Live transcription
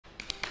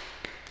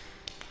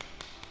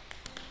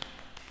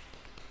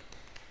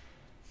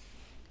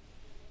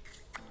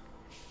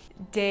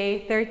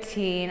Day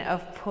 13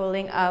 of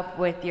pulling up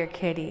with your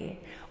kitty,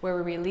 where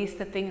we release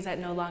the things that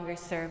no longer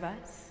serve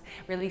us,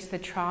 release the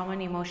trauma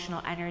and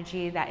emotional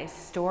energy that is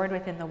stored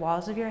within the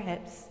walls of your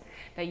hips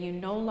that you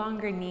no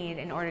longer need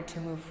in order to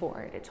move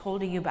forward. It's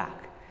holding you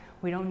back.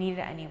 We don't need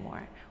it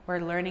anymore. We're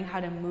learning how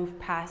to move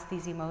past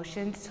these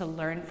emotions, to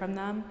learn from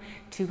them,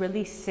 to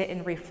really sit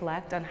and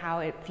reflect on how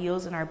it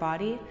feels in our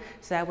body,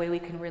 so that way we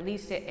can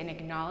release it and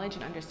acknowledge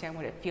and understand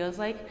what it feels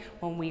like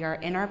when we are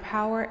in our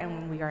power and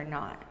when we are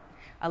not.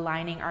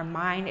 Aligning our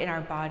mind and our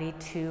body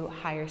to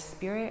higher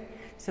spirit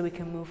so we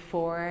can move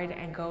forward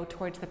and go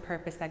towards the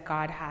purpose that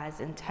God has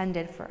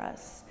intended for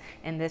us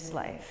in this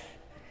life.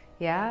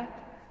 Yeah?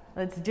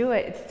 Let's do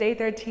it. It's day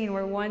 13.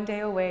 We're one day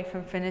away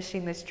from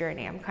finishing this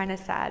journey. I'm kind of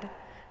sad.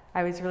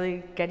 I was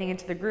really getting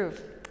into the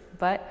groove.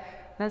 But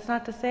that's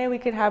not to say we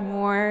could have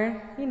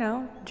more,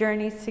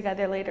 journeys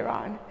together later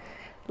on.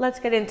 Let's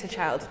get into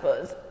child's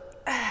pose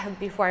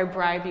before I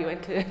bribe you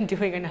into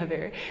doing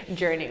another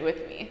journey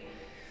with me.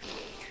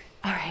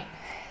 All right,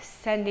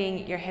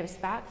 sending your hips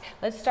back.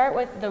 Let's start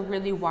with the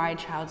really wide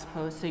child's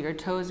pose. So your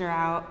toes are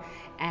out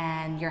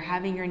and you're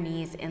having your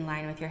knees in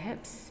line with your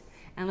hips.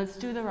 And let's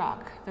do the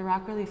rock. The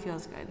rock really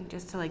feels good,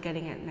 just to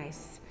getting it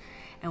nice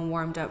and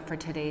warmed up for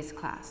today's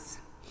class.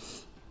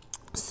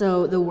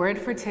 So the word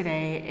for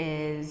today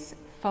is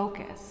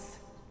focus.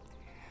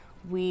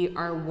 We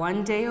are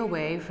one day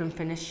away from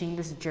finishing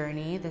this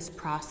journey, this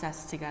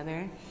process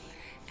together.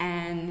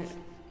 And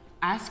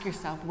ask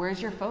yourself,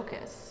 where's your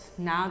focus?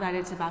 Now that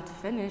it's about to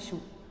finish,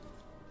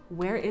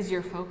 where is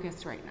your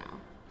focus right now?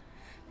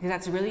 Because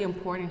that's really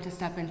important to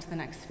step into the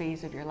next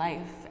phase of your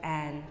life.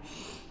 And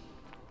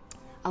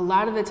a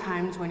lot of the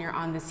times when you're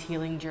on this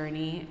healing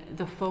journey,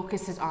 the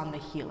focus is on the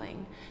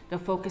healing. The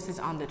focus is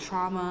on the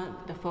trauma.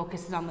 The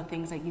focus is on the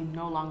things that you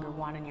no longer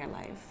want in your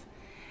life.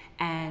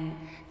 And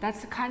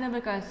that's kind of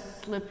like a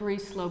slippery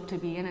slope to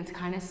be in. It's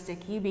kind of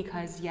sticky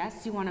because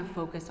yes, you want to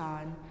focus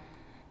on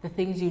the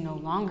things you no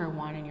longer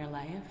want in your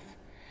life.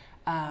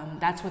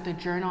 That's what the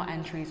journal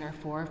entries are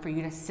for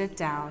you to sit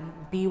down,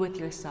 be with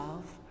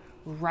yourself,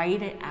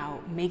 write it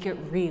out, make it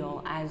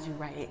real as you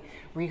write,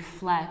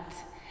 reflect,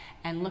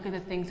 and look at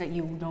the things that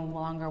you no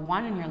longer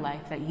want in your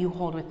life that you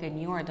hold within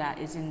you or that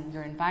is in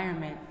your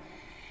environment.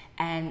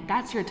 And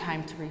that's your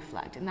time to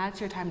reflect, and that's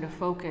your time to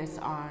focus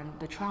on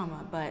the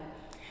trauma. But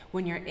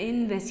when you're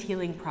in this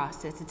healing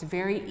process, it's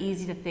very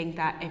easy to think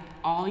that if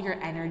all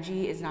your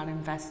energy is not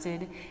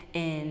invested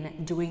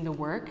in doing the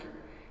work,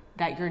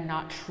 that you're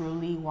not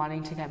truly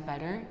wanting to get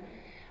better.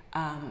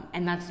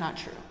 And that's not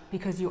true,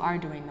 because you are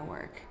doing the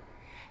work.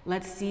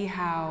 Let's see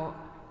how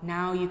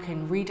now you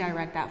can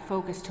redirect that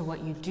focus to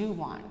what you do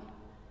want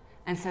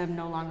instead of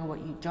no longer what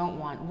you don't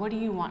want. What do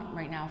you want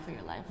right now for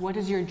your life? What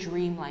does your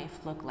dream life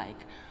look like?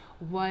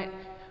 What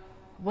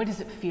does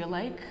it feel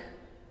like?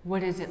 What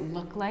does it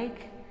look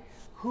like?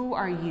 Who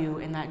are you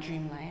in that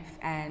dream life?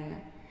 And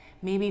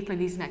maybe for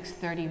these next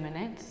 30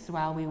 minutes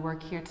while we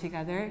work here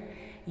together,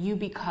 you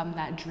become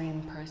that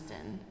dream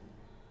person.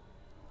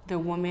 The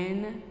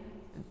woman,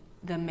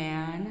 the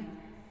man,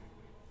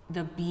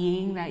 the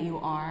being that you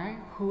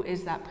are, who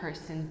is that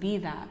person? Be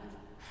that.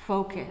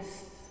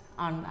 Focus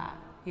on that,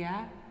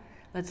 yeah?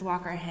 Let's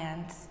walk our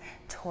hands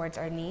towards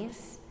our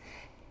knees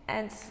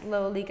and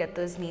slowly get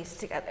those knees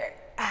together.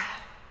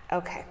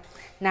 Okay,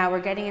 now we're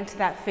getting into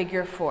that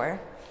figure four.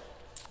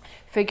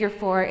 Figure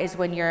four is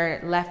when your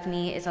left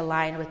knee is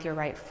aligned with your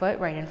right foot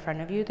right in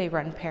front of you. They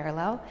run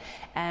parallel.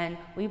 And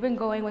we've been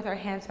going with our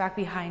hands back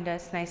behind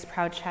us, nice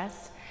proud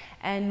chest,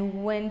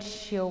 and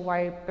windshield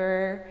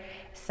wiper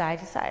side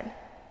to side.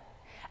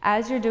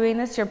 As you're doing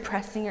this, you're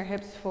pressing your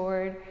hips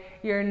forward.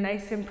 You're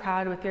nice and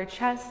proud with your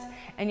chest,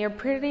 and you're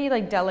pretty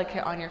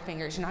delicate on your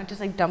fingers. You're not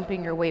just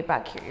dumping your weight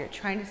back here. You're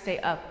trying to stay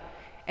up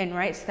and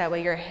right so that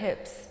way your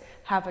hips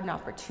have an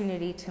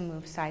opportunity to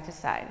move side to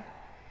side.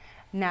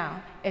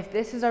 Now, if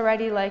this is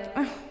already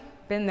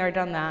been there,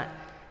 done that,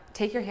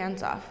 take your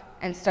hands off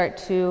and start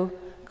to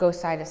go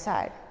side to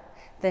side.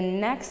 The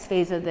next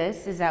phase of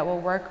this is that we'll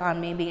work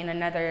on maybe in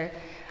another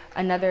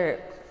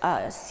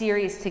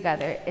series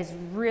together is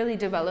really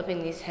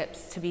developing these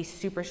hips to be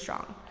super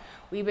strong.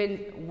 We've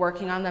been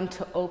working on them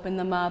to open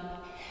them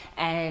up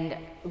and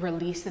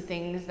release the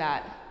things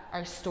that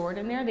are stored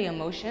in there, the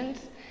emotions,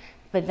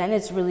 but then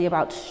it's really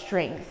about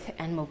strength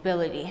and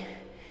mobility.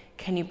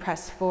 Can you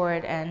press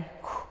forward and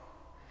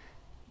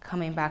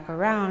coming back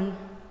around,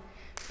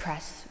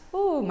 press.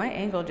 Ooh, my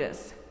ankle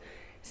just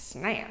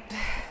snapped.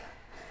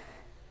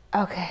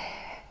 Okay.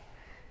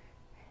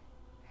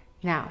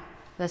 Now,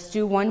 let's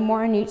do one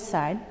more on each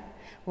side.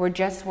 We're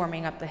just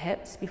warming up the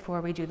hips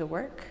before we do the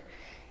work.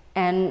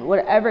 And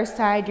whatever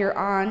side you're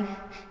on,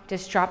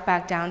 just drop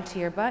back down to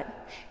your butt.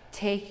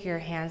 Take your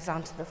hands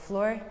onto the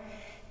floor.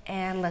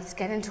 And let's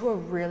get into a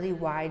really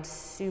wide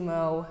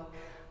sumo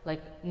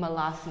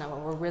malasana, where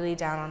we're really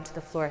down onto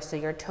the floor. So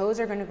your toes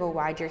are going to go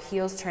wide, your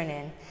heels turn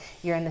in.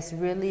 You're in this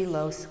really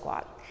low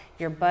squat.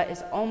 Your butt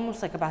is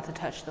almost about to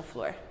touch the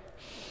floor.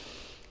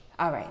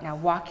 All right, now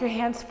walk your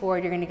hands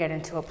forward. You're going to get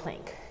into a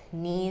plank.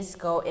 Knees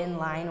go in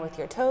line with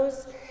your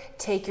toes.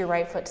 Take your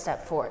right foot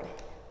step forward.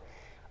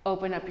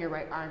 Open up your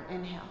right arm,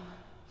 inhale.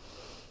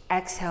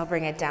 Exhale,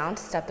 bring it down.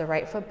 Step the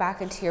right foot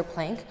back into your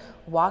plank.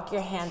 Walk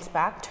your hands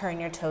back, turn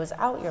your toes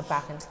out, you're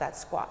back into that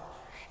squat.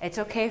 It's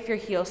okay if your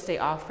heels stay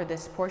off for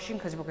this portion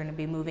because we're gonna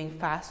be moving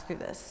fast through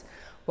this.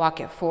 Walk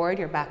it forward,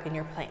 you're back in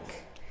your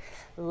plank.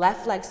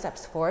 Left leg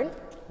steps forward,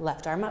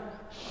 left arm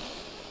up.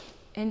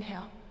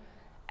 Inhale,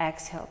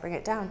 exhale, bring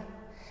it down.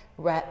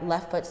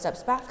 Left foot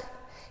steps back,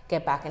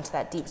 get back into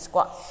that deep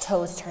squat.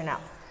 Toes turn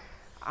out,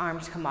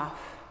 arms come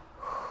off.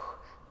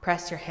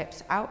 Press your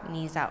hips out,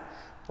 knees out.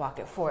 Walk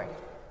it forward.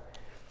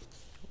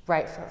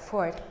 Right foot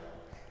forward.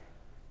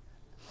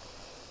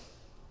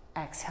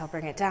 Exhale,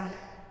 bring it down.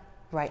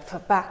 Right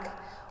foot back,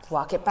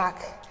 walk it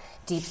back.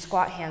 Deep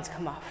squat, hands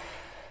come off.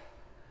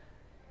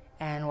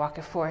 And walk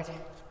it forward.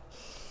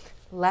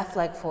 Left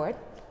leg forward.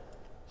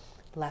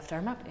 Left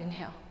arm up,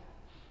 inhale.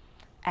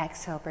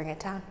 Exhale, bring it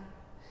down.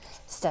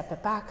 Step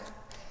it back.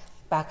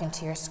 Back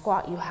into your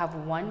squat. You have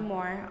one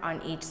more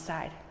on each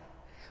side.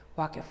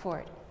 Walk it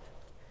forward.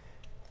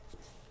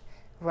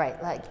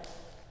 Right leg,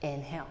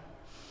 inhale.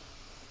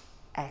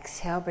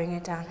 Exhale, bring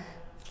it down.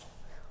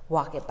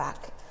 Walk it back.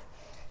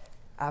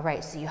 All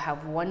right, so you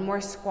have one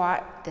more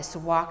squat. This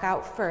walk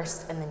out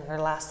first and then your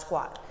last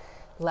squat.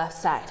 Left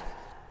side.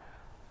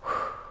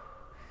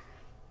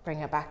 Bring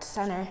it back to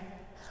center.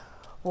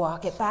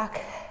 Walk it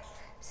back.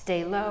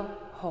 Stay low,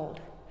 hold.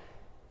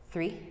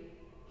 3,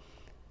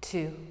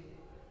 2,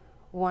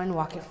 1.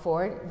 Walk it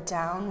forward,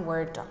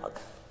 downward dog.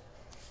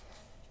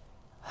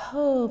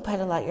 Oh,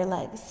 pedal out your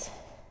legs.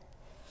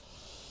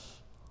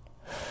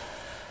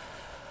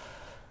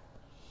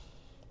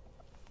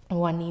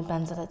 One knee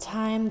bends at a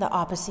time. The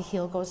opposite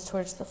heel goes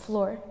towards the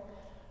floor.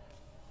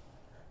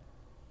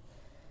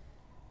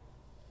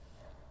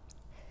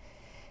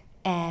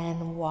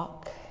 And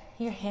walk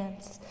your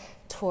hands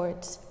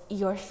towards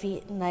your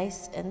feet,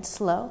 nice and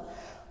slow.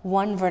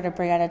 One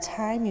vertebrae at a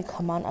time. You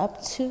come on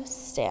up to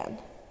stand.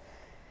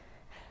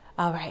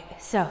 All right,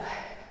 so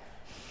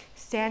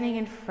standing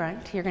in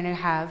front, you're gonna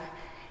have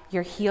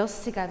your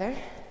heels together,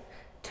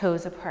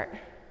 toes apart.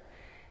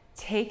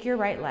 Take your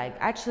right leg.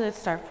 Actually, let's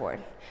start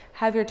forward.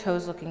 Have your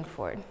toes looking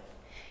forward.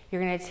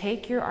 You're gonna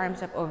take your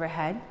arms up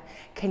overhead.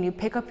 Can you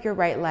pick up your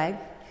right leg?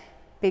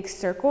 Big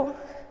circle,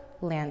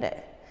 land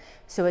it.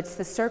 So it's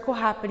the circle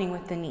happening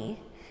with the knee.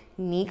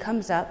 Knee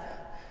comes up,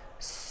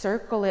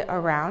 circle it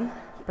around,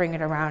 bring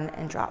it around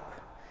and drop.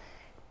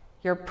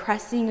 You're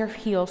pressing your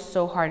heels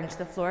so hard into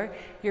the floor.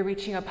 You're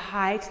reaching up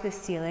high to the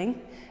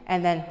ceiling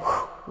and then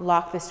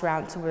lock this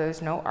round so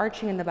there's no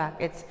arching in the back.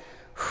 It's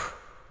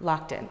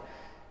locked in.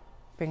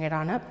 Bring it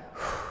on up,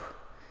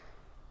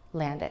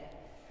 land it.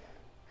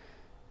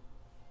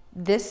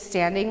 This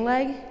standing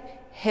leg,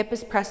 hip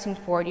is pressing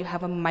forward. You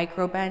have a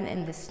micro bend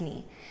in this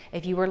knee.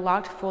 If you were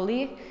locked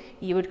fully,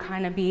 you would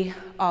kind of be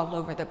all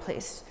over the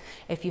place.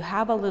 If you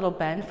have a little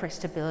bend for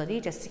stability,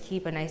 just to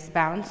keep a nice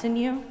balance in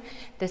you,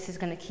 this is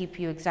gonna keep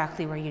you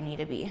exactly where you need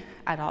to be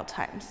at all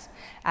times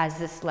as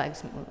this leg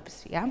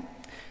moves, yeah?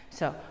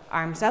 So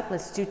arms up,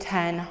 let's do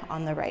 10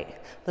 on the right.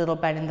 Little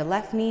bend in the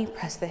left knee,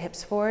 press the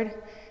hips forward.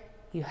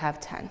 You have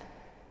 10.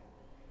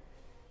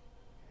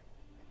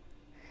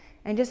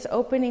 And just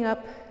opening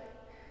up,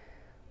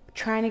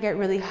 trying to get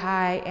really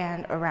high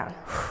and around.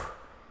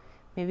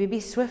 Maybe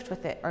be swift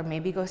with it, or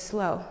maybe go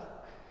slow.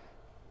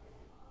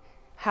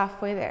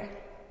 Halfway there.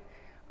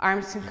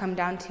 Arms can come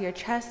down to your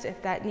chest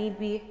if that need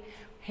be.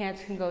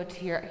 Hands can go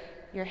to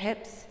your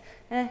hips.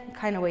 It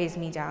kind of weighs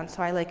me down,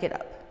 so I like it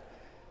up.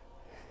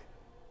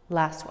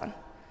 Last one.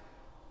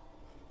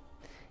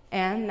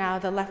 And now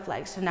the left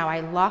leg. So now I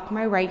lock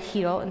my right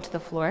heel into the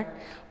floor,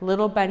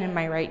 little bend in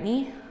my right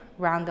knee,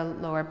 round the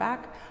lower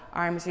back,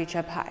 arms reach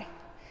up high.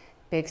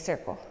 Big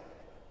circle.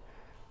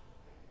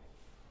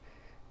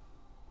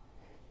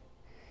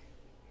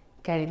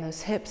 Getting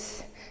those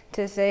hips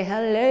to say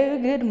hello,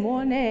 good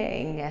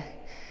morning,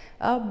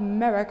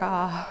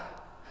 America.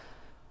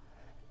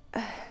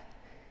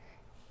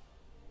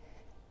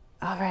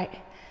 All right,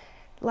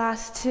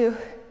 last two,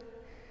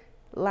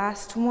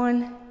 last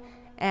one,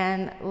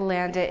 and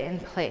land it in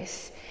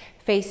place.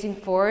 Facing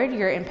forward,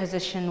 you're in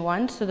position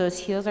 1, so those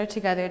heels are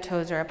together,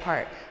 toes are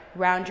apart.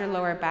 Round your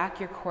lower back,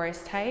 your core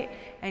is tight,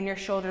 and your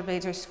shoulder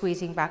blades are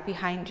squeezing back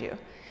behind you.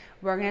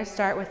 We're gonna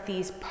start with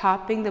these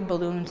popping the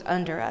balloons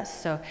under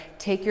us. So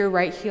take your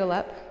right heel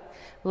up,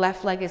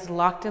 left leg is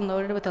locked and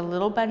loaded with a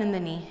little bend in the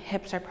knee,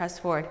 hips are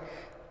pressed forward,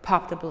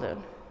 pop the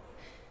balloon.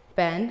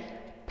 Bend,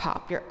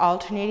 pop. You're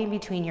alternating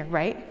between your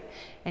right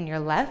and your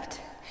left,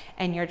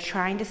 and you're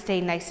trying to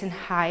stay nice and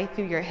high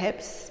through your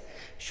hips.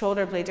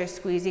 Shoulder blades are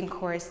squeezing,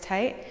 core is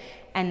tight,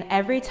 and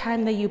every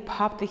time that you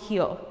pop the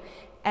heel,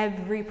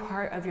 every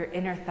part of your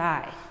inner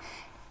thigh,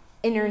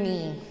 inner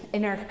knee,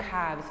 inner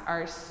calves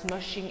are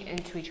smushing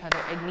into each other.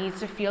 It needs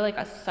to feel like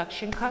a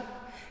suction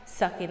cup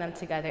sucking them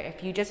together.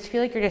 If you just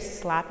feel like you're just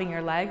slapping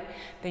your leg,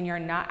 then you're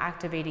not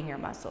activating your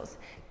muscles.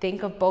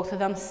 Think of both of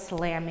them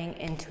slamming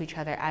into each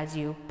other as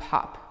you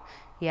pop.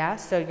 Yeah,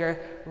 so you're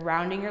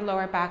rounding your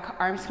lower back.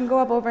 Arms can go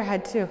up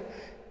overhead too.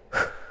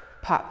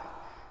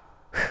 pop,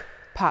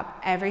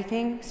 pop.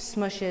 Everything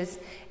smushes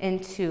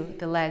into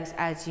the legs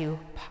as you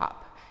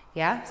pop.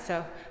 Yeah,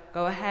 so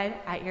go ahead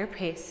at your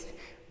pace.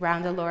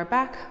 Round the lower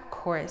back,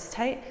 core is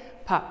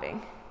tight,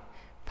 popping,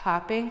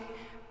 popping,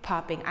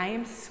 popping. I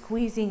am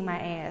squeezing my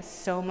ass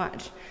so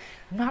much.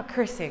 I'm not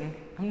cursing.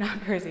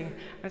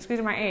 I'm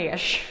squeezing my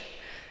ass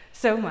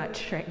so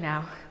much right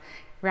now.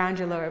 Round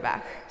your lower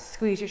back,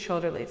 squeeze your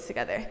shoulder blades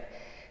together.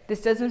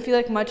 This doesn't feel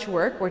like much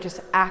work. We're just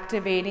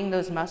activating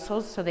those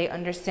muscles so they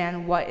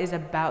understand what is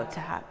about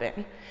to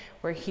happen.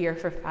 We're here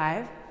for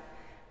 5,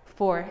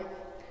 4,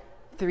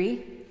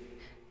 3,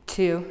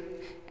 2,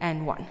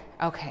 and 1.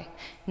 Okay,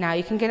 now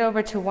you can get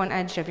over to one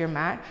edge of your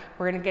mat.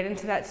 We're gonna get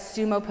into that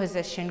sumo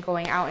position,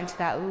 going out into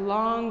that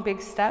long, big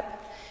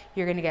step.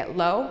 You're gonna get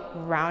low,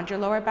 round your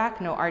lower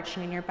back, no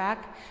arching in your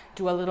back.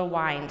 Do a little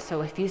wind.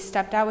 So if you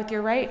stepped out with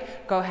your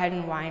right, go ahead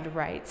and wind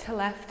right to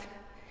left.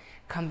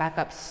 Come back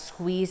up,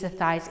 squeeze the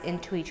thighs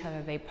into each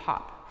other, they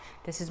pop.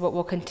 This is what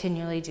we'll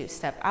continually do.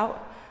 Step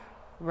out,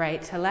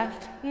 right to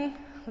left.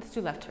 Let's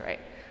do left to right.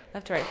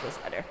 Left to right feels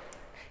better.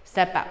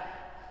 Step out,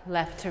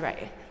 left to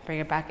right. Bring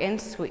it back in,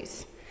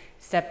 squeeze.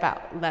 Step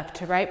out, left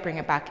to right, bring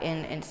it back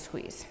in and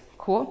squeeze.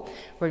 Cool?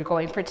 We're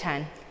going for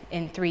 10.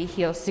 In 3,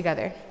 heels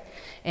together.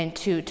 In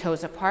 2,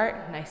 toes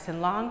apart, nice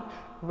and long.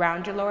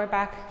 Round your lower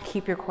back,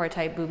 keep your core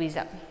tight, boobies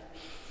up.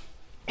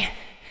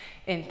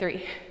 In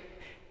 3,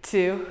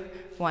 2,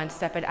 1,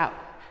 step it out.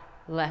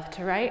 Left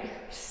to right,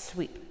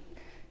 sweep,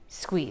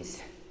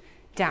 squeeze,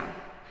 down.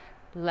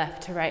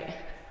 Left to right.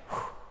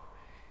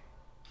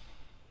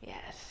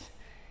 Yes.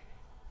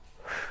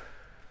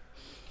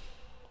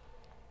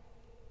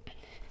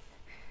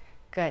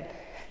 Good.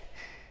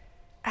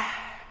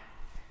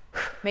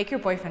 Make your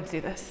boyfriends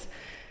do this.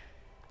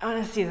 I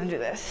want to see them do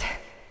this.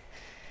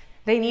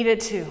 They need it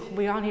too.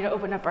 We all need to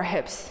open up our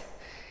hips.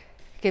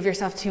 Give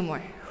yourself 2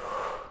 more.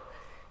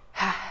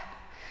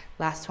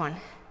 Last one.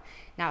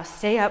 Now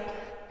stay up.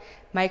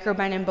 Micro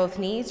bend in both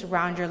knees.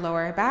 Round your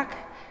lower back.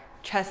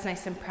 Chest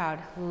nice and proud.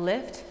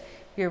 Lift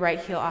your right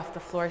heel off the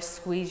floor.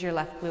 Squeeze your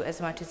left glute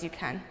as much as you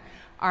can.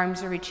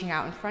 Arms are reaching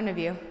out in front of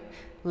you.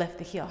 Lift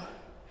the heel.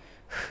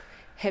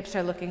 Hips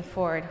are looking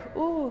forward.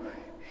 Ooh.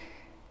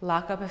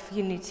 Lock up if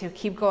you need to.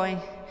 Keep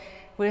going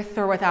with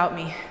or without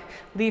me.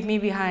 Leave me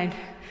behind.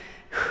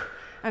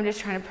 I'm just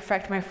trying to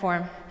perfect my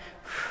form.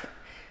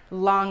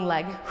 Long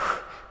leg.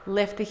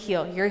 Lift the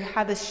heel. You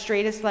have the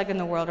straightest leg in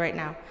the world right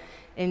now.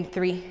 In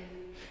 3,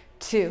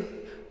 2,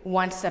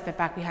 1, step it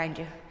back behind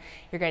you.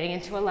 You're getting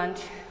into a lunge.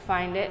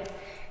 Find it.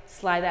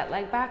 Slide that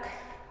leg back.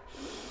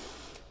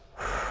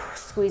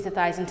 Squeeze the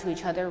thighs into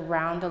each other.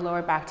 Round the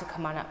lower back to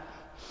come on up.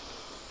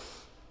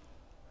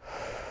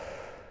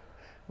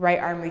 Right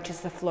arm reaches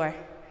the floor.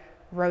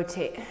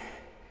 Rotate.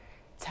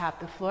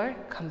 Tap the floor.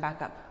 Come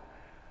back up.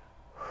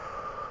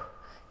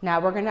 Now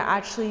we're going to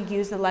actually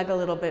use the leg a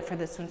little bit for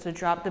this one. So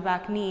drop the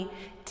back knee.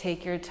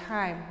 Take your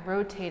time.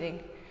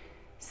 Rotating.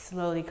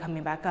 Slowly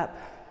coming back up.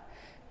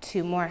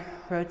 2 more.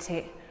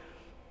 Rotate.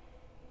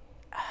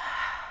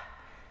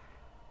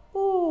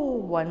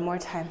 Ooh, 1 more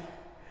time.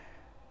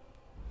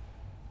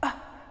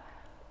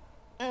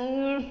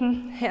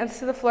 Hands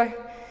to the floor.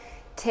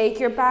 Take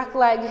your back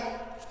leg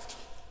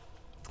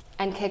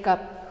and kick up.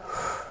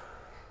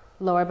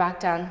 Lower back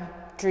down.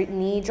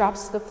 Knee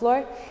drops to the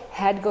floor.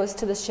 Head goes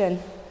to the shin.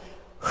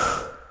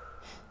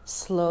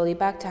 Slowly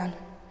back down.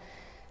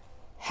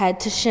 Head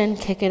to shin,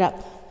 kick it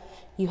up.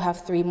 You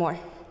have 3 more.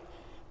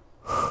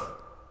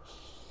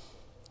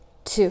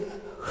 2.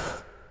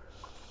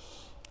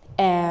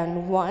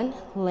 And 1.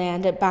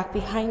 Land it back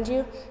behind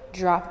you.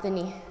 Drop the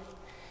knee.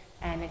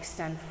 And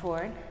extend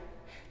forward.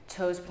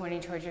 Toes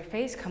pointing towards your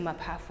face. Come up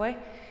halfway.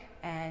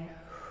 And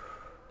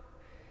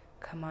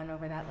come on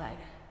over that leg.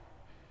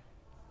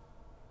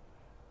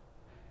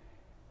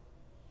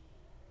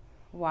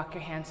 Walk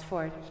your hands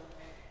forward.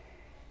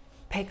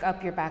 Pick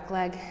up your back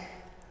leg.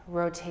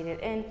 Rotate it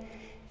in.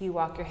 You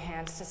walk your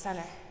hands to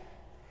center.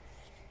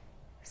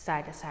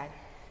 Side to side.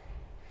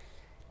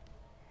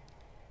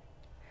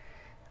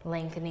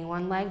 Lengthening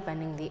one leg,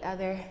 bending the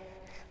other.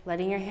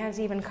 Letting your hands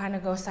even kind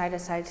of go side to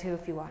side too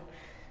if you want.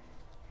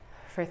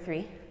 For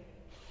 3,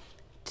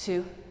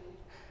 2,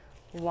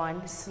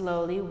 1.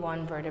 Slowly,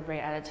 1 vertebrae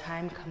at a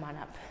time. Come on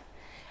up.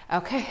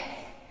 Okay.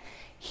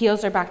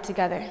 Heels are back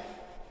together.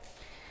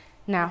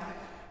 Now,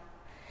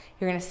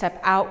 you're going to step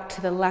out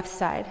to the left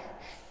side.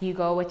 You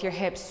go with your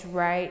hips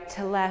right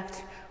to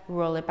left.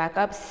 Roll it back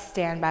up.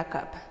 Stand back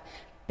up.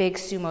 Big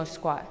sumo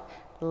squat.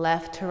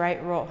 Left to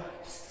right roll.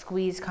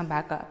 Squeeze, come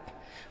back up.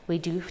 We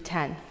do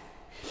 10.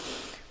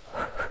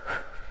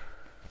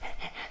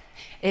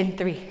 In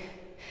 3,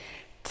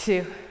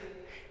 2,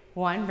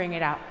 1. Bring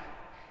it out.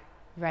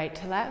 Right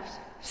to left.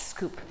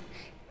 Scoop.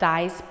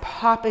 Thighs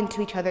pop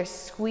into each other.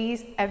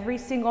 Squeeze every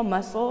single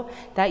muscle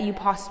that you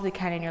possibly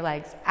can in your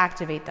legs.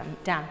 Activate them.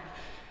 Down.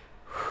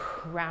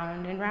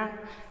 Round and round.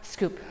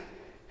 Scoop.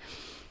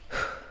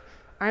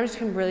 Arms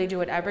can really do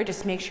whatever.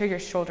 Just make sure your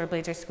shoulder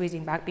blades are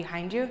squeezing back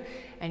behind you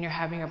and you're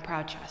having a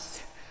proud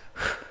chest.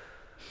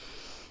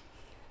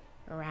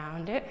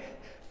 Around it.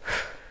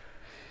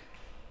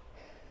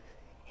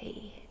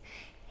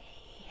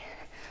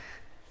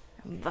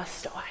 the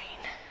spine.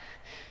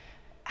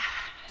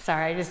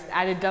 Sorry, I just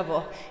added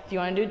double. If you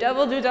want to do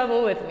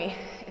double with me.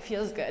 It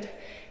feels good.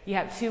 You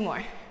have 2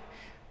 more.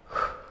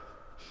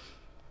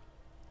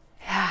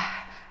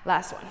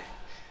 Last one.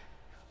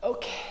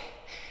 Okay,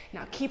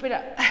 now keep it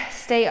up,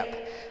 stay up.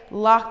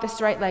 Lock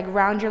this right leg,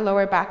 round your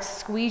lower back,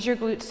 squeeze your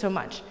glutes so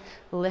much.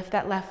 Lift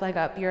that left leg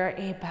up, you're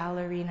a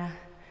ballerina.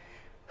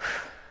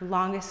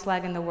 Longest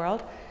leg in the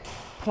world.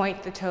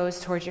 Point the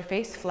toes towards your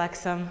face,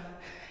 flex them,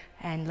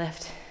 and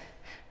lift,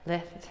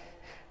 lift,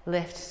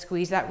 lift.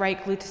 Squeeze that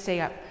right glute to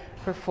stay up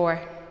for 4,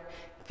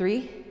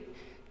 3,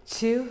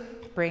 2,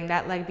 bring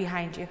that leg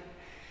behind you.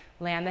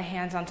 Land the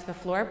hands onto the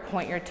floor,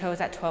 point your toes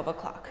at 12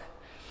 o'clock.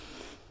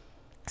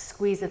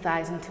 Squeeze the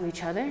thighs into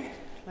each other.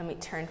 Let me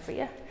turn for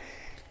you.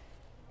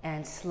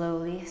 And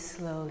slowly,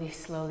 slowly,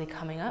 slowly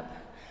coming up.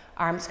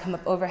 Arms come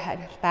up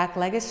overhead. Back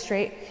leg is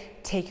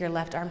straight. Take your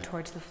left arm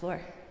towards the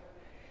floor.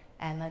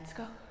 And let's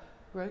go.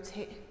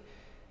 Rotate.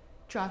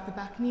 Drop the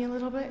back knee a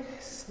little bit.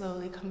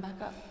 Slowly come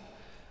back up.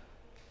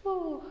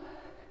 Woo.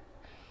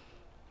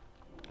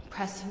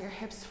 Pressing your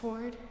hips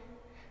forward.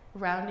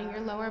 Rounding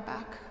your lower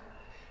back.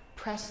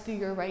 Press through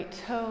your right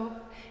toe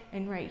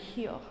and right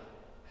heel.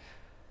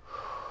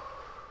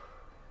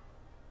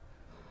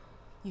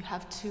 You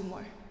have 2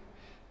 more.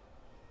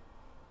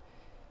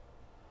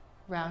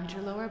 Round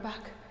your lower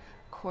back,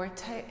 core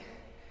tight.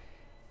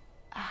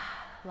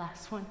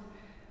 Last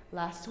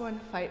one,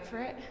 fight for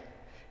it,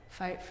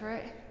 fight for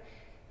it.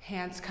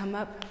 Hands come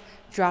up,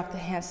 drop the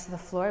hands to the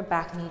floor,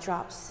 back knee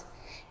drops.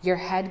 Your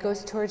head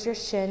goes towards your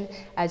shin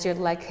as your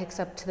leg kicks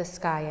up to the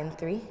sky in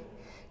 3,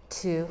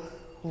 2,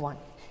 1.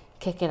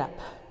 Kick it up,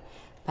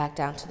 back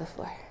down to the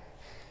floor.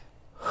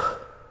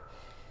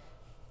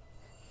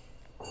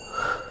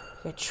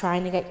 You're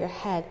trying to get your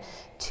head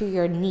to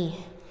your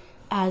knee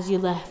as you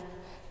lift.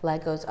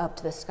 Leg goes up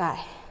to the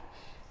sky.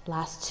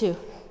 Last 2.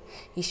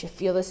 You should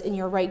feel this in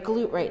your right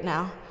glute right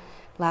now.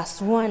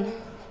 Last 1.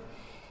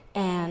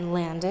 And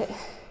land it.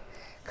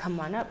 Come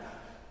on up.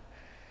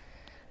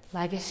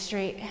 Leg is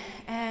straight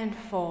and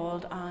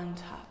fold on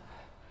top.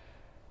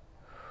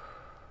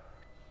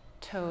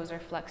 Toes are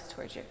flexed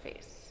towards your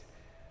face.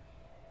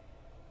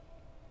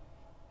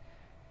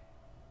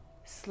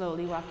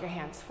 Slowly walk your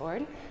hands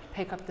forward.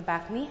 Pick up the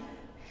back knee.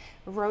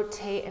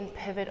 Rotate and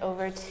pivot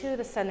over to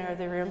the center of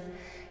the room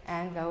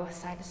and go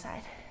side to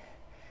side.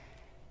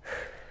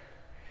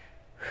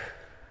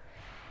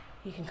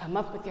 You can come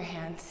up with your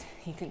hands.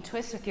 You can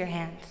twist with your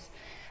hands.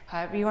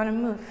 However you want to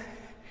move.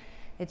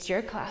 It's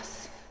your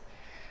class.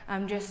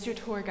 I'm just your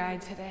tour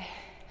guide today.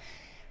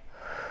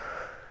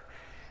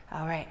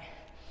 All right.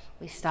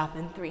 We stop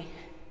in 3,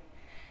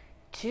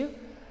 2,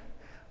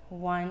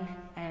 1,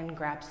 and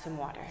grab some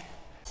water.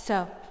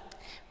 So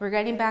we're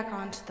getting back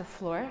onto the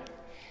floor.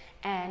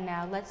 And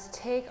now let's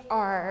take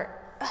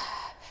our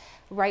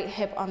right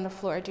hip on the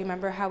floor. Do you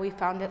remember how we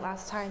found it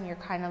last time? You're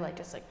kind of like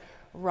just like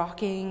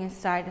rocking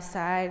side to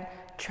side,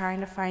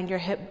 trying to find your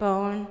hip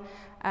bone.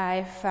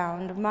 I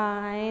found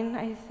mine,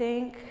 I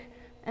think.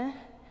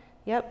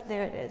 Yep,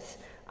 there it is.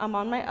 I'm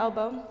on my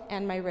elbow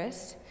and my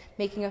wrist,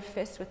 making a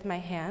fist with my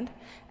hand.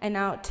 And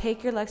now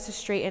take your legs to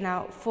straighten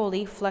out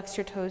fully, flex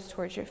your toes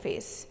towards your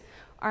face.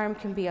 Arm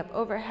can be up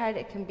overhead,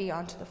 it can be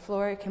onto the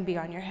floor, it can be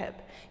on your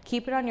hip.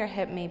 Keep it on your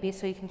hip maybe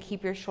so you can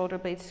keep your shoulder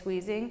blades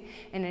squeezing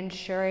and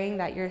ensuring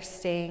that you're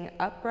staying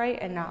upright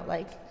and not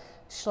like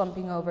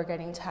slumping over,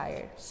 getting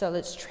tired. So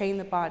let's train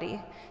the body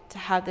to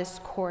have this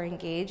core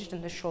engaged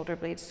and the shoulder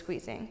blades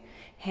squeezing.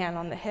 Hand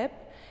on the hip,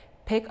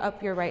 pick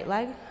up your right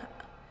leg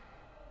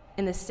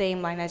in the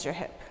same line as your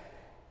hip.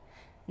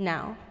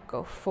 Now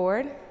go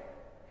forward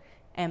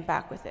and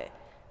back with it.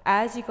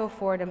 As you go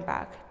forward and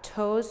back,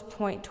 toes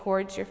point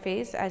towards your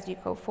face as you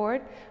go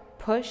forward.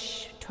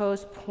 Push,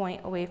 toes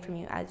point away from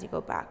you as you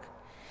go back.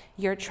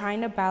 You're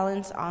trying to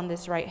balance on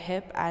this right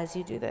hip as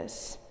you do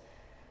this.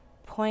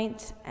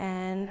 Point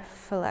and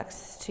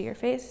flex to your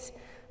face.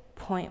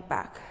 Point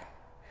back,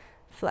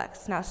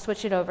 flex. Now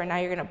switch it over. Now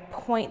you're gonna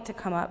point to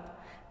come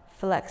up,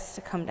 flex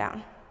to come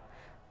down.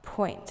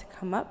 Point to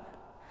come up,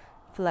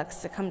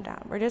 flex to come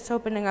down. We're just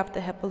opening up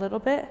the hip a little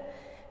bit.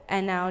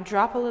 And now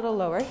drop a little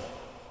lower.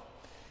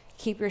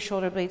 Keep your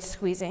shoulder blades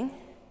squeezing.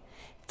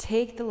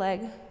 Take the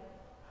leg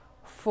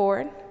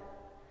forward,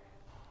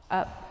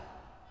 up,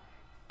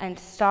 and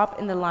stop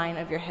in the line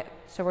of your hip.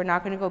 So we're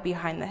not going to go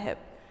behind the hip.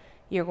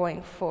 You're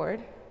going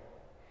forward,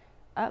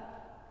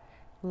 up,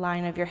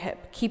 line of your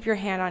hip. Keep your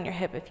hand on your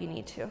hip if you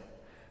need to.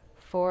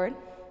 Forward,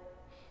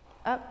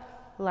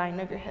 up, line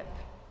of your hip.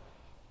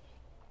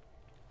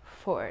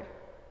 Forward,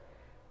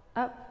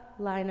 up,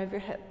 line of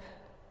your hip.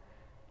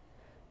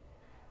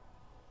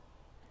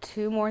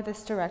 2 more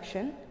this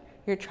direction.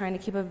 You're trying to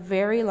keep a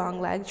very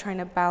long leg, trying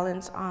to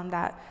balance on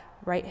that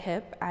right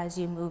hip as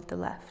you move the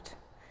left.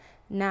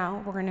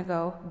 Now we're gonna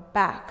go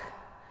back,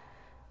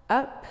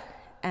 up,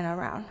 and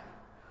around.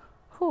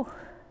 Whew.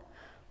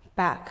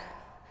 Back,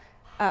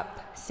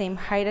 up, same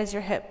height as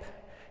your hip,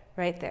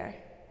 right there.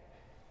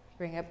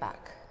 Bring it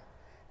back,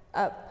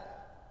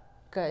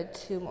 up, good,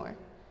 2 more.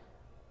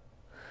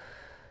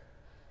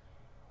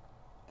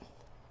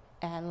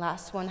 And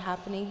last one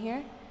happening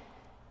here.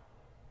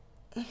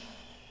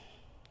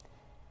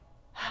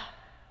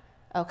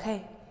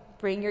 Okay,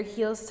 bring your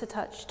heels to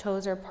touch,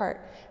 toes are apart.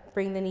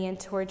 Bring the knee in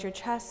towards your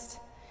chest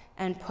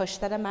and push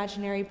that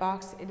imaginary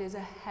box. It is a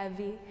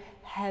heavy,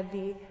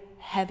 heavy,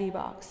 heavy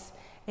box.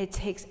 It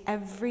takes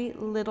every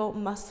little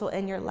muscle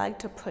in your leg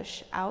to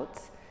push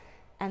out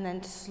and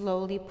then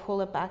slowly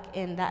pull it back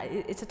in.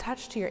 It's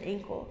attached to your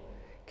ankle.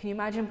 Can you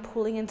imagine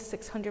pulling in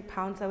 600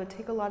 pounds? That would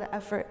take a lot of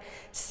effort.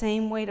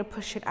 Same way to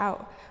push it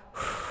out.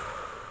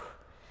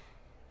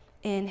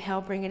 Inhale,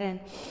 bring it in.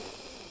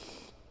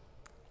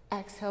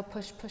 Exhale,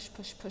 push, push,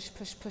 push, push,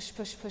 push, push,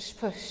 push, push,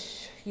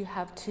 push. You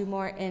have 2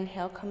 more.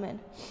 Inhale, come in.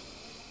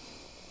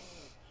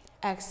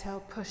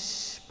 Exhale,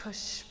 push,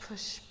 push,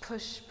 push,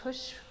 push,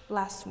 push.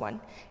 Last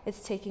one.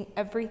 It's taking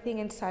everything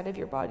inside of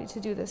your body to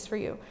do this for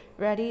you.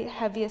 Ready?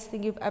 Heaviest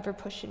thing you've ever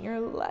pushed in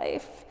your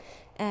life.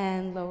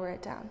 And lower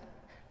it down.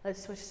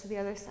 Let's switch to the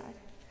other side.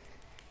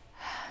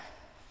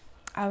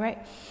 All right.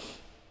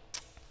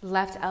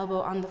 Left elbow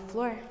on the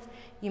floor.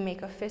 You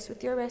make a fist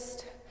with your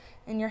wrist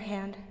and your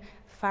hand.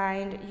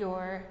 Find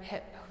your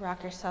hip.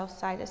 Rock yourself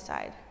side to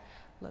side,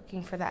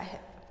 looking for that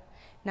hip.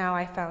 Now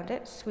I found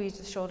it. Squeeze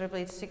the shoulder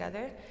blades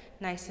together,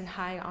 nice and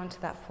high onto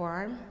that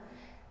forearm.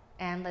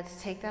 And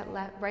let's take that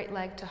right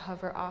leg to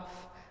hover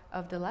off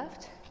of the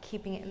left,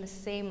 keeping it in the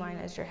same line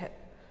as your hip.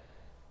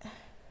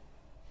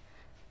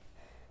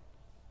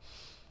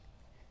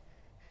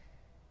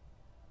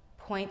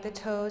 Point the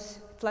toes,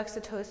 flex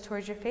the toes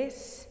towards your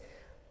face,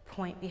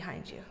 point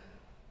behind you.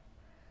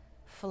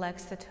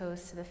 Flex the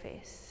toes to the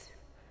face,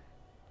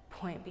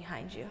 point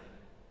behind you.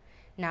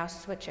 Now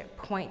switch it,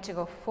 point to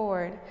go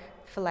forward,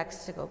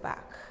 flex to go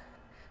back.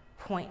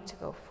 Point to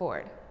go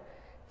forward,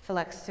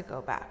 flex to go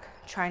back.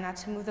 Try not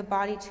to move the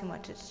body too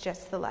much, it's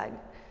just the leg.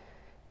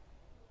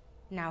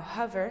 Now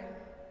hover,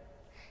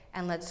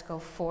 and let's go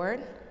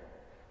forward,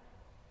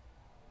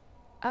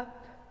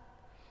 up,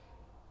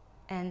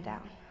 and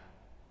down.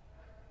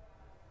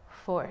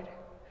 Forward,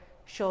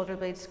 shoulder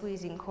blades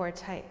squeezing, core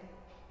tight,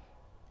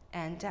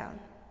 and down.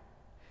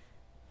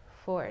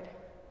 Forward,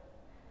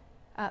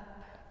 up,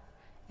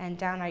 and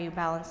down. Are you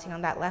balancing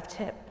on that left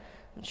hip?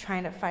 I'm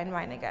trying to find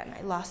mine again.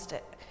 I lost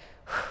it.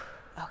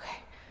 Okay.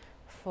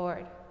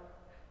 Forward,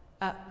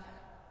 up,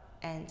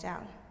 and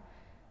down.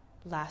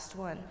 Last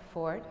one.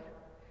 Forward,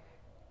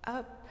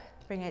 up,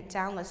 bring it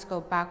down. Let's go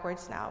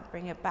backwards now.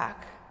 Bring it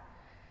back.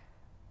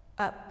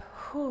 Up,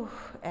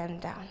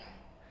 and down.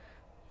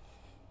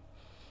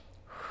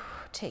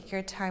 Take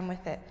your time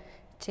with it.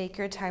 Take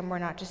your time. We're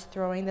not just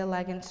throwing the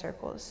leg in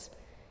circles.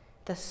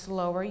 The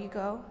slower you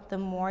go, the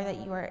more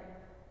that you are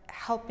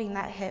helping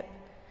that hip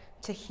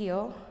to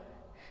heal,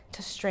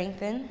 to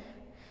strengthen,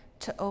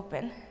 to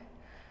open.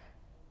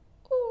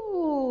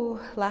 Ooh,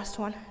 last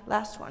one,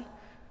 last one.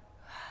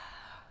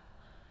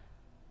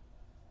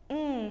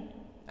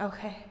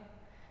 Okay.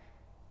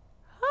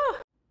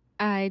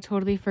 I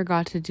totally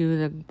forgot to do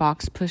the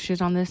box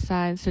pushes on this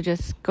side, so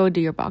just go do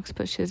your box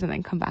pushes and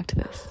then come back to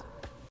this.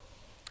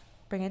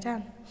 Bring it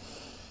down.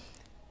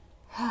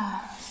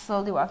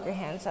 Slowly walk your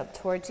hands up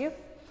towards you.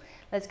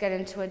 Let's get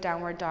into a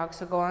downward dog,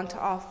 so go onto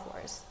all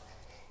fours.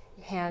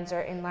 Your hands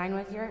are in line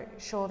with your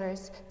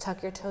shoulders,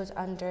 tuck your toes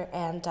under,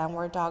 and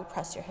downward dog,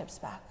 press your hips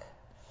back.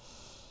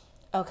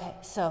 Okay,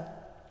 so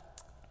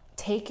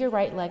take your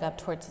right leg up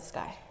towards the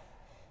sky.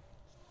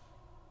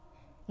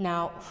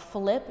 Now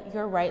flip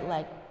your right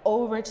leg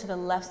over to the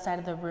left side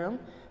of the room,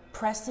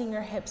 pressing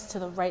your hips to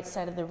the right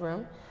side of the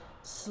room.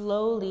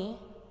 Slowly,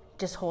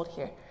 just hold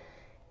here.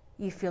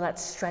 You feel that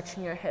stretch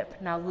in your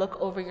hip. Now look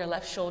over your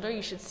left shoulder.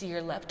 You should see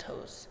your left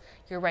toes,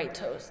 your right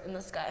toes in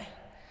the sky.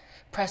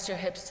 Press your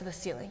hips to the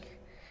ceiling.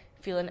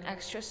 Feel an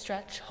extra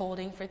stretch,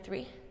 holding for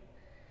 3,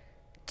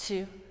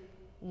 2,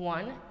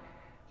 1.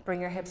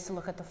 Bring your hips to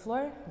look at the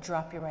floor.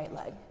 Drop your right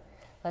leg.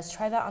 Let's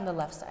try that on the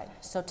left side.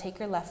 So take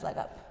your left leg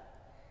up.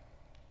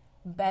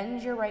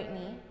 Bend your right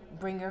knee.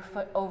 Bring your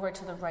foot over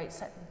to the right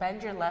side.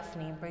 Bend your left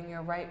knee. Bring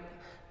your right...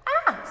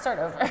 Start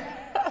over.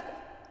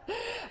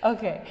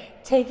 Okay,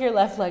 take your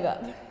left leg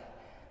up.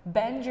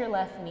 Bend your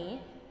left knee.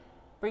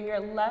 Bring your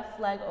left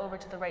leg over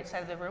to the right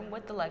side of the room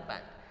with the leg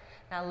bent.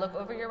 Now look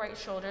over your right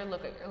shoulder,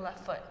 look at your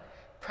left foot.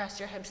 Press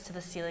your hips to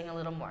the ceiling a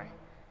little more.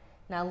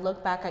 Now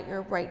look back at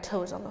your right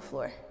toes on the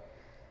floor.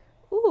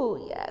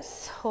 Ooh,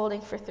 yes.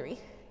 Holding for 3,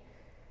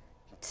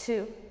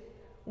 2,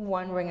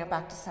 1. Bring it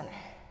back to center.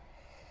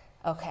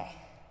 Okay,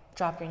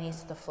 drop your knees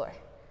to the floor.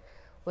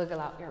 Wiggle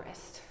out your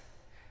wrist.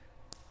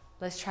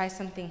 Let's try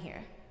something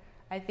here.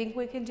 I think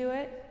we can do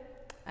it.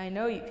 I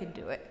know you can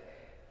do it,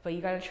 but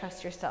you gotta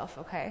trust yourself,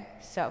 okay?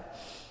 So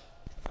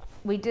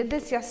we did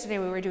this yesterday.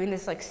 We were doing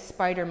this like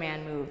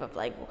Spider-Man move of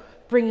like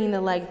bringing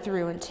the leg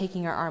through and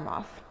taking your arm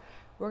off.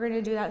 We're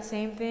gonna do that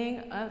same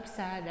thing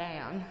upside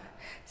down.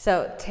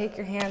 So take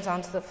your hands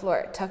onto the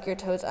floor, tuck your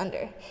toes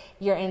under.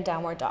 You're in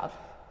downward dog.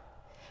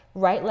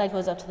 Right leg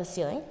goes up to the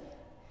ceiling.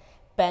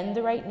 Bend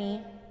the right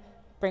knee,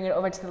 bring it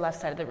over to the left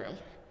side of the room.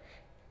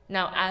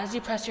 Now, as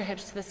you press your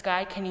hips to the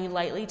sky, can you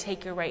lightly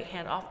take your right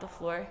hand off the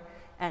floor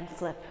and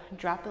flip?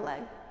 Drop the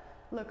leg,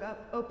 Look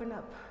up, open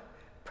up,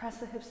 press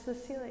the hips to the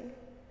ceiling.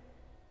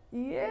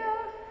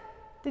 Yeah,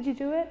 did you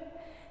do it?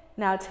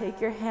 Now take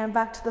your hand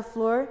back to the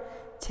floor,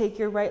 take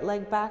your right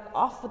leg back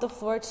off of the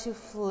floor to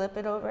flip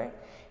it over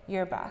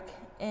your back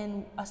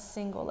in a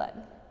single leg.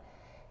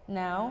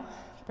 Now,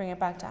 bring it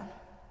back down.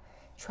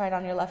 Try it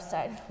on your left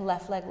side,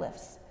 left leg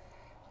lifts.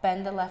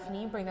 Bend the left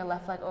knee, bring the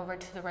left leg over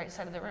to the right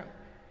side of the room.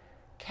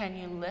 Can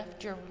you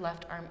lift your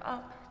left arm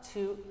up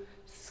to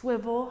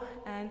swivel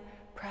and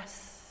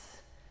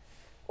press?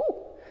 Ooh.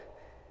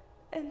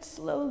 And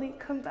slowly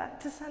come back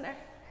to center.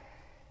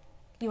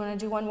 You want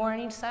to do one more on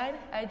each side?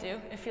 I do.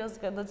 It feels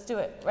good. Let's do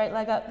it. Right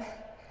leg up.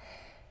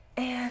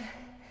 And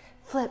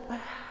flip.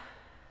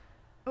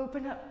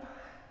 Open up.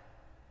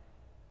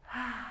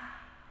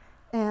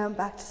 And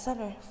back to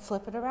center.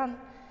 Flip it around.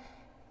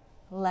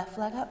 Left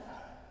leg up.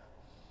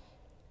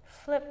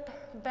 Flip,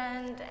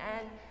 bend,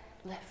 and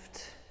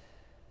lift.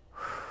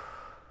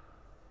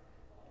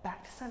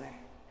 Back to center.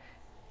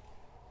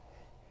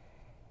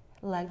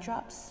 Leg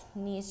drops,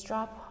 knees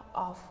drop,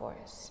 all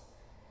fours.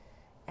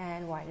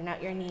 And widen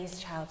out your knees,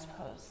 child's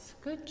pose.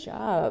 Good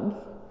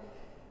job.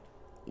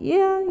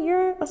 Yeah,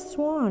 you're a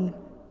swan.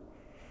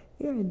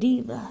 You're a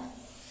diva.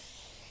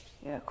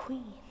 You're a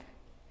queen.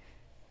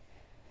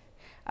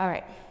 All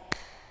right.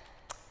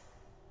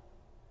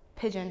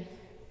 Pigeon.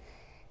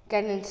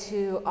 Get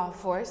into all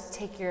fours.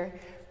 Take your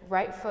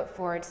right foot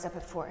forward, step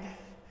it forward.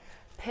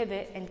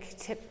 Pivot and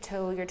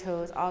tiptoe your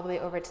toes all the way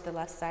over to the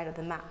left side of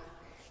the mat.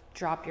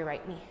 Drop your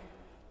right knee.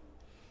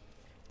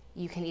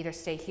 You can either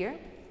stay here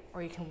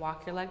or you can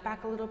walk your leg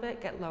back a little bit,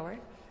 get lower.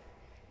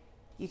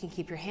 You can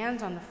keep your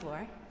hands on the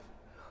floor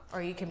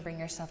or you can bring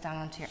yourself down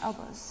onto your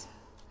elbows.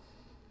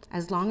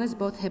 As long as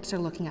both hips are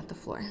looking at the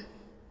floor.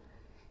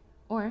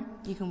 Or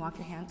you can walk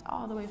your hands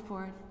all the way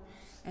forward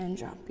and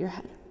drop your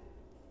head.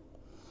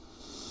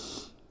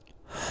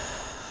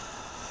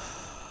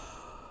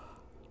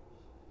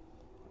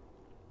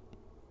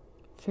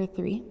 For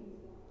 3,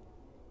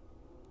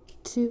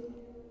 2,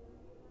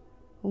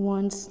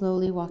 1,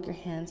 slowly walk your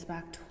hands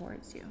back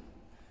towards you.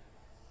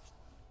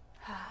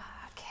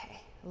 Okay,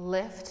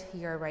 lift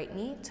your right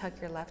knee, tuck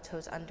your left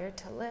toes under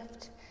to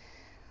lift,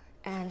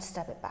 and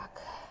step it back,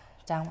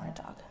 downward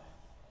dog.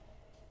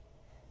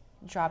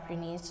 Drop your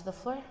knees to the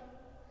floor,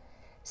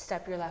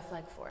 step your left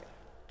leg forward.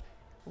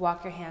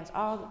 Walk your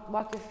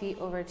feet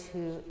over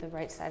to the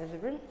right side of the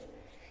room.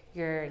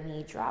 Your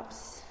knee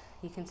drops.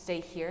 You can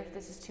stay here if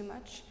this is too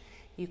much.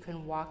 You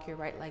can walk your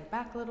right leg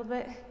back a little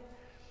bit.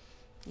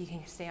 You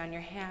can stay on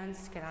your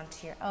hands, get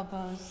onto your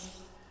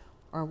elbows,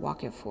 or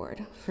walk it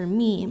forward. For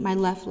me, my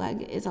left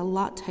leg is a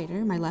lot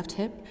tighter, my left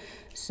hip,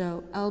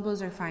 so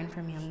elbows are fine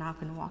for me. I'm not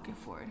gonna walk it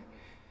forward.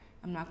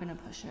 I'm not gonna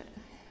push it.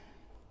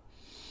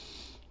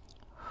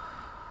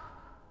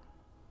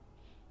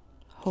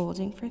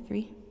 Holding for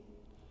 3,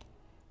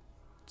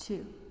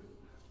 2,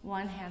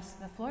 1, hands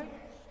to the floor.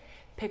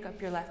 Pick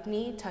up your left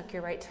knee, tuck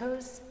your right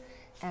toes,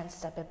 and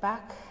step it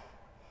back.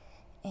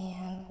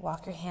 And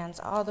walk your hands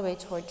all the way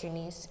towards your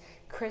knees.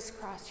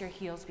 Crisscross your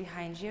heels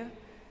behind you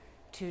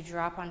to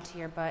drop onto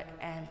your butt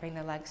and bring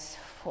the legs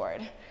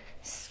forward.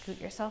 Scoot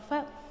yourself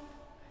up.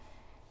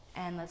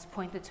 And let's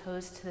point the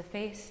toes to the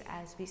face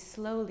as we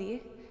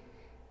slowly,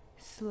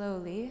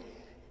 slowly,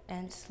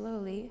 and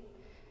slowly,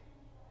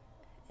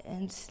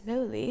 and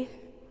slowly,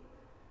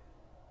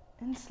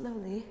 and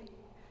slowly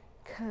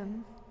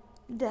come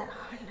down.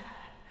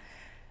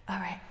 All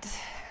right.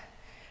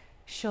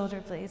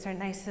 Shoulder blades are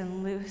nice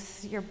and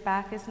loose. Your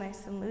back is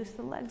nice and loose.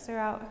 The legs are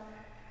out.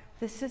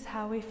 This is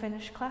how we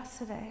finish class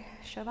today.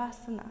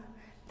 Shavasana,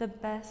 the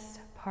best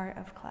part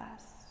of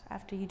class.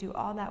 After you do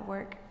all that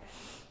work,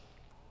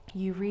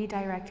 you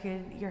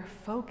redirected your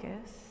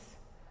focus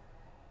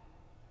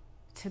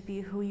to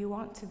be who you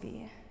want to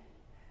be.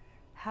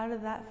 How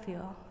did that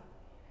feel?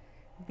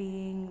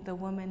 Being the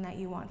woman that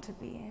you want to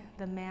be,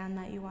 the man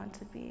that you want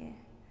to be,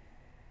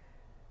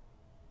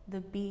 the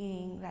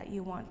being that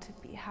you want to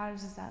be. How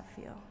does that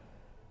feel?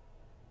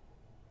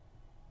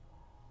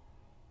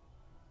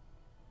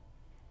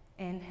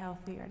 Inhale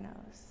through your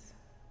nose.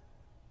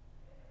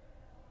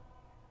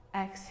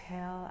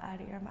 Exhale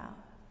out of your mouth.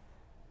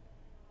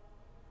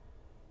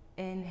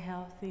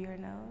 Inhale through your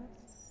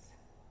nose.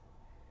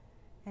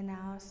 And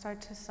now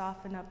start to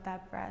soften up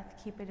that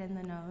breath. Keep it in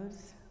the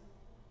nose.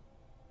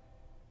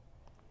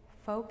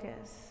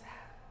 Focus.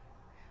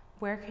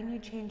 Where can you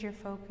change your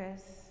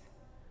focus?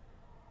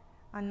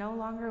 On no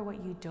longer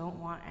what you don't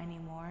want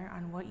anymore,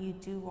 on what you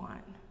do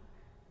want.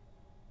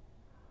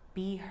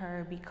 Be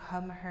her,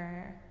 become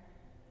her,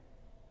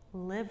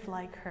 live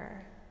like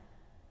her.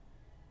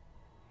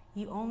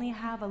 You only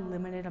have a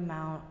limited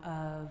amount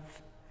of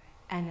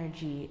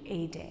energy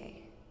a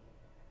day.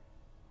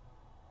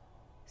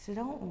 So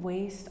don't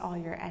waste all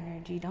your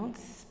energy, don't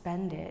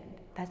spend it.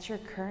 That's your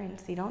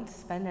currency. Don't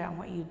spend it on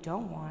what you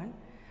don't want,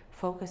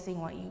 focusing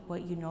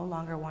what you no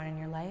longer want in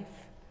your life.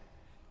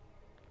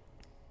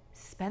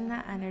 Spend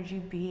that energy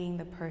being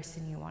the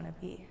person you want to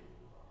be.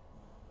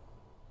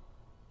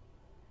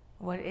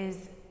 What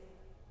is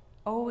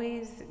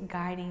always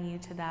guiding you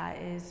to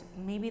that is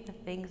maybe the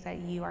things that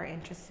you are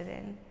interested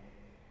in.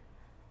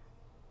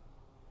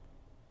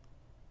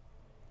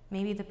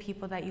 Maybe the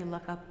people that you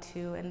look up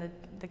to and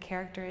the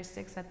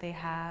characteristics that they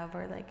have,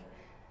 or like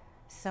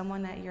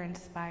someone that you're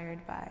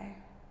inspired by.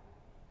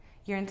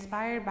 You're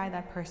inspired by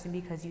that person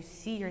because you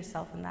see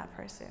yourself in that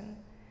person.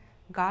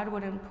 God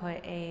wouldn't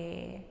put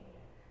an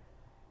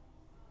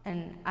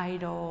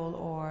idol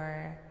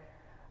or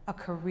a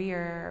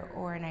career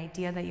or an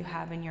idea that you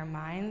have in your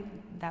mind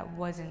that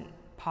wasn't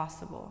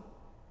possible.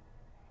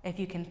 If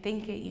you can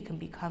think it, you can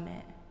become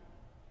it.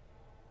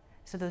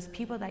 So those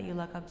people that you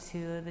look up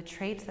to, the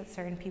traits that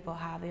certain people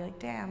have, they're like,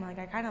 damn, like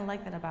I kind of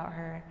like that about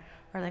her,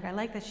 or like I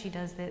like that she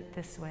does it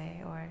this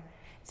way, or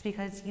it's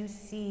because you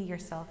see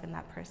yourself in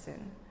that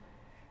person.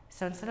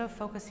 So instead of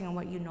focusing on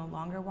what you no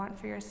longer want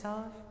for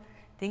yourself,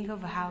 think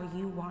of how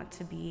you want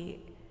to be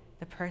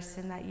the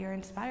person that you're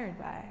inspired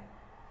by.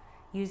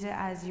 Use it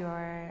as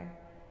your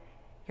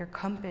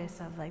compass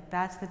of like,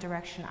 that's the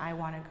direction I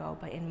want to go,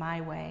 but in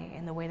my way,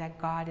 in the way that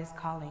God is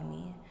calling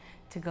me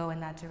to go in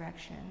that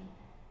direction.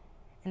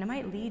 And it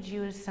might lead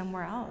you to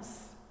somewhere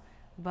else,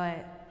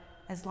 but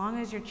as long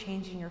as you're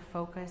changing your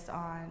focus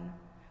on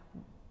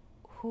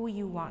who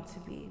you want to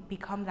be,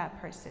 become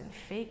that person.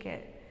 Fake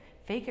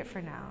it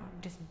for now.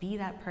 Just be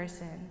that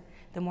person.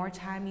 The more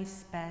time you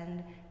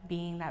spend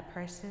being that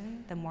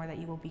person, the more that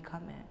you will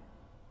become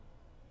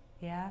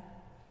it. Yeah?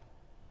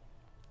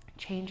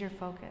 Change your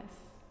focus.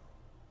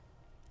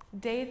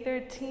 Day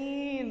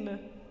 13.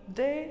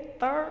 Day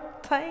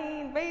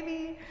 13,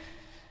 baby.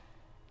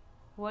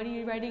 What are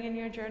you writing in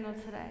your journal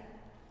today?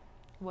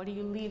 What are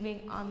you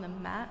leaving on the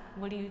mat?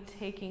 What are you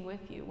taking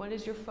with you? What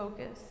is your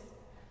focus?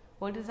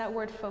 What does that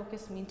word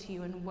focus mean to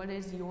you, and what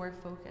is your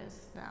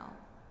focus now?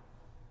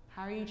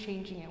 How are you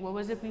changing it? What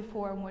was it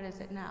before and what is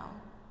it now?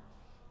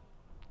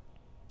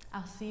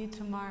 I'll see you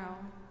tomorrow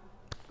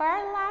for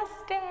our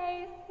last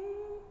day.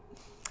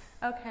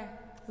 Okay,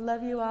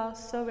 love you all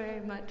so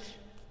very much.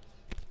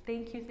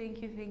 Thank you,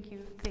 thank you, thank you,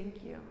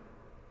 thank you.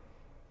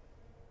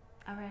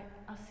 All right,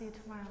 I'll see you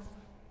tomorrow.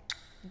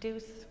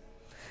 Deuce.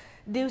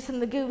 Deuce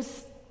and the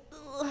goose.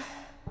 Ugh.